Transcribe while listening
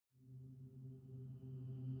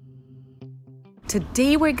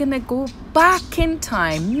Today we're gonna go back in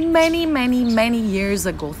time many years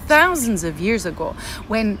ago, thousands of years ago,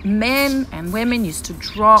 when men and women used to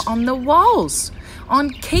draw on the walls, on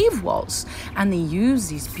cave walls, and they used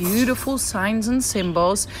these beautiful signs and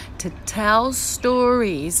symbols to tell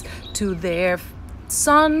stories to their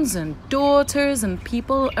sons and daughters and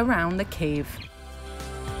people around the cave.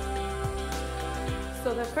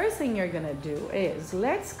 So the first thing you're gonna do is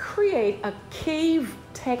let's create a cave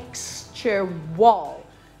texture wall.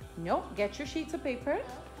 Get your sheets of paper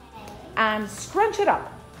and scrunch it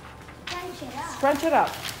up. Scrunch it up.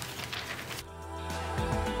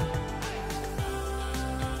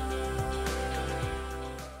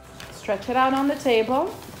 Stretch it out on the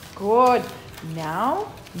table. Good.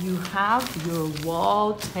 Now you have your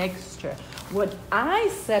wall texture. What I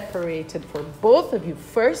separated for both of you,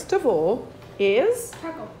 first of all, is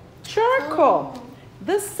charcoal.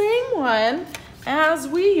 The same one as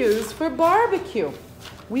we use for barbecue.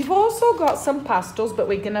 We've also got some pastels, but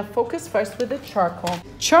we're gonna focus first with the charcoal.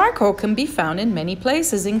 Charcoal can be found in many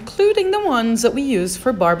places, including the ones that we use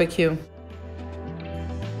for barbecue.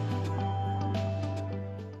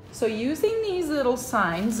 So using these little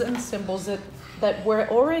signs and symbols that were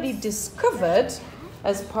already discovered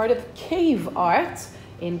as part of cave art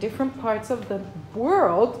in different parts of the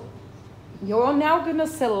world, you're now going to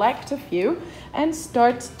select a few and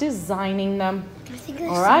start designing them.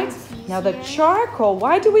 All right? Now the charcoal,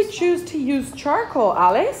 why do we choose to use charcoal,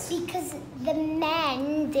 Alice? Because the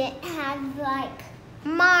men didn't have like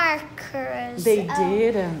markers. They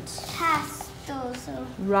didn't. Pastels.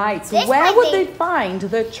 Right. So where would they find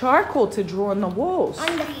the charcoal to draw on the walls?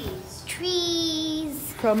 On the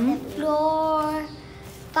trees, From the floor,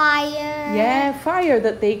 fire. Yeah, fire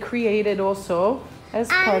that they created also as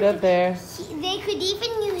part of their... They could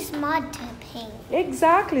even use mud to paint.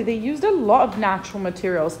 Exactly. They used a lot of natural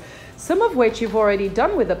materials, some of which you've already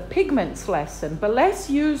done with a pigments lesson. But let's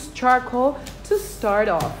use charcoal to start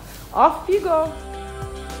off. Off you go.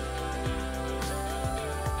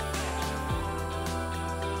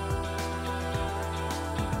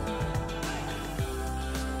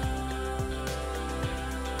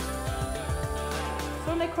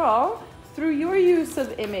 So Nicole, through your use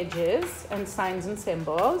of images and signs and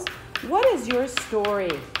symbols, what is your story?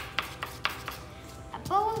 A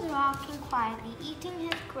bull was walking quietly, eating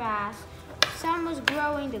his grass. The sun was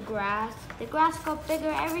growing the grass. The grass got bigger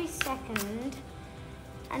every second.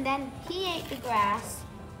 And then he ate the grass.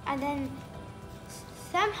 And then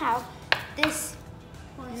somehow this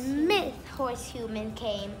horse human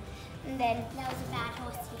came. And then that was a bad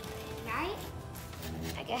horse human, right?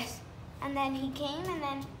 I guess. And then he came and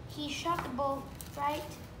then he shot the bull right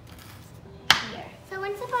here. So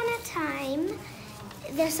once upon a time,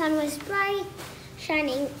 the sun was bright,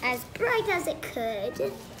 shining as bright as it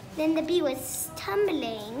could. Then the bee was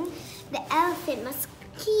tumbling. The elephant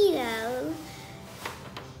mosquito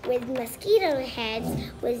with mosquito heads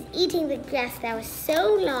was eating the grass that was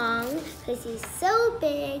so long because he's so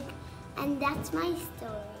big. And that's my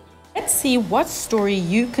story. Let's see what story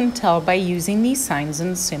you can tell by using these signs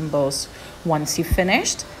and symbols. Once you've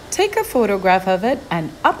finished, take a photograph of it and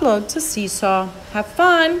upload to Seesaw. Have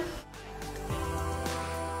fun!